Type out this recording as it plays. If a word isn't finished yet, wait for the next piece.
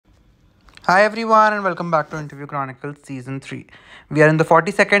Hi everyone and welcome back to Interview Chronicles Season 3. We are in the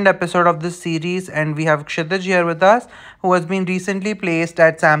 42nd episode of this series and we have Kshitij here with us who has been recently placed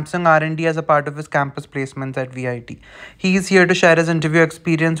at Samsung R&D as a part of his campus placements at VIT. He is here to share his interview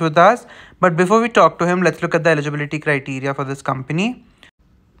experience with us. But before we talk to him, let's look at the eligibility criteria for this company.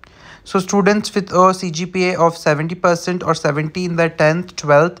 So students with a CGPA of 70% or 70 in their 10th,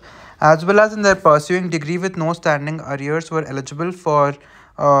 12th, as well as in their pursuing degree with no standing arrears were eligible for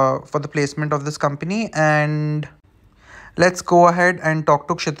the placement of this company. And let's go ahead and talk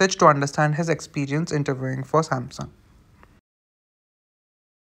to Kshitij to understand his experience interviewing for Samsung.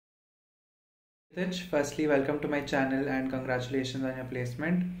 Kshitij, firstly, welcome to my channel and congratulations on your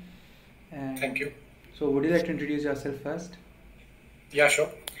placement. And Thank you. so, would you like to introduce yourself first? Yeah, sure.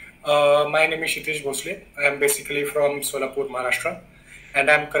 My name is Kshitij Bhosle. I am basically from Solapur, Maharashtra, and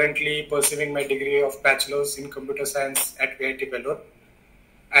I am currently pursuing my degree of Bachelor's in Computer Science at VIT Vellore.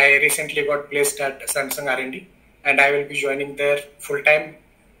 I recently got placed at Samsung R&D, and I will be joining there full time,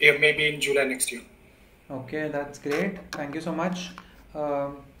 maybe in July next year. Okay, that's great. Thank you so much.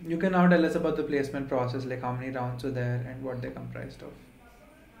 You can now tell us about the placement process, like how many rounds were there and what they comprised of.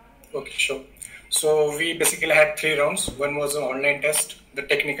 Okay, sure. So we basically had 3 rounds. One was an online test, the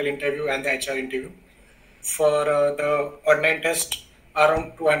technical interview, and the HR interview. For the online test,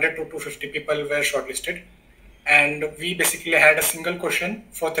 around 200 to 250 people were shortlisted, and we basically had a single question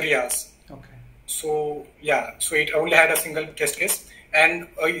for 3 hours. Okay. So it only had a single test case and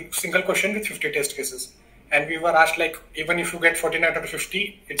a single question with 50 test cases. And we were asked, like, even if you get 49 out of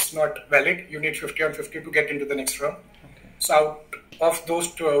 50, it's not valid. You need 50 on 50 to get into the next round. Okay. So out of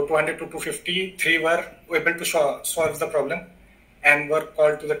those 200 to 250, 3 were able to solve the problem and were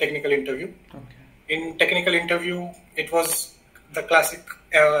called to the technical interview. Okay. In technical interview, it was the classic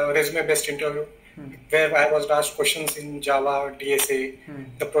resume-based interview where I was asked questions in Java, DSA,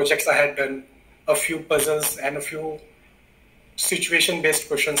 the projects I had done, a few puzzles, and a few situation-based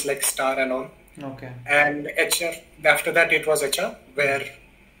questions like star and all. Okay. And HR, after that, it was HR, where,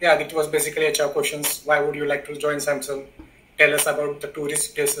 it was basically HR questions. Why would you like to join Samsung? Tell us about the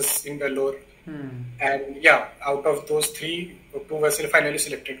tourist places in Vellore. And out of those 3, 2 were finally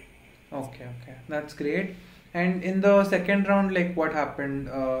selected. Okay, that's great. And in the second round, like what happened?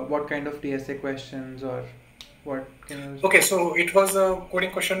 What kind of DSA questions or what can you... Okay, so it was a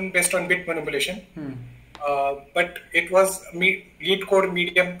coding question based on bit manipulation. But it was lead code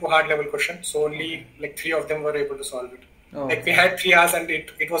medium to hard level question. So only like 3 of them were able to solve it. Oh, like we had 3 hours and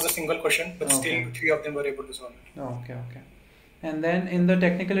it was a single question, but still 3 of them were able to solve it. Okay. And then in the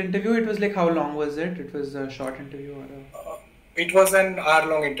technical interview, it was like how long was it? It was a short interview or a... It was an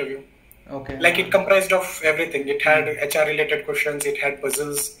hour-long interview. Okay. Like it comprised of everything. It had HR-related questions. It had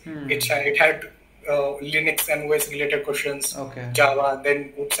puzzles. It had Linux and OS related questions. Okay. Java,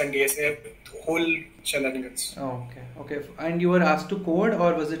 then OOPS and DSA, whole shenanigans. Okay. And you were asked to code,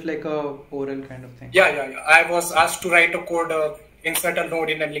 or was it like a oral kind of thing? Yeah. I was asked to write a code, insert a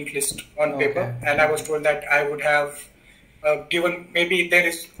node in a linked list on paper, and I was told that I would have given, maybe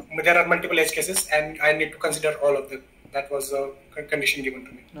there are multiple edge cases, and I need to consider all of them. That was a condition given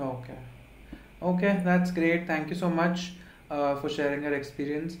to me. Okay, that's great. Thank you so much for sharing your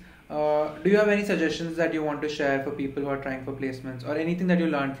experience. Do you have any suggestions that you want to share for people who are trying for placements, or anything that you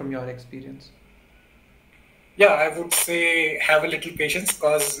learned from your experience? Yeah, I would say have a little patience,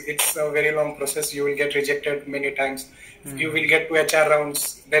 because it's a very long process. You will get rejected many times. You will get to HR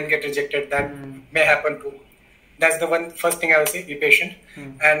rounds, then get rejected. That may happen too. That's the first thing I would say, be patient.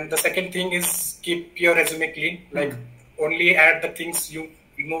 And the second thing is keep your resume clean. Like only add the things you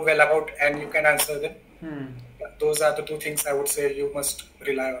know well about and you can answer them. Those are the 2 things I would say you must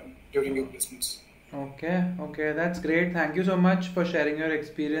rely on during your placements. Okay, that's great. Thank you so much for sharing your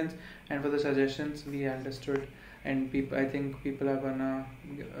experience and for the suggestions. We understood, and I think people are gonna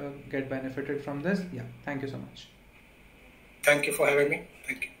get benefited from this. Yeah, thank you so much. Thank you for having me.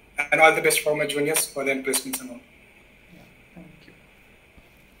 Thank you, and all the best for my juniors for their placements and all. Thank you.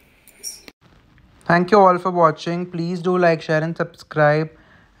 Yes. Thank you all for watching. Please do like, share and subscribe.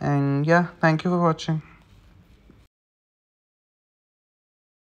 And thank you for watching.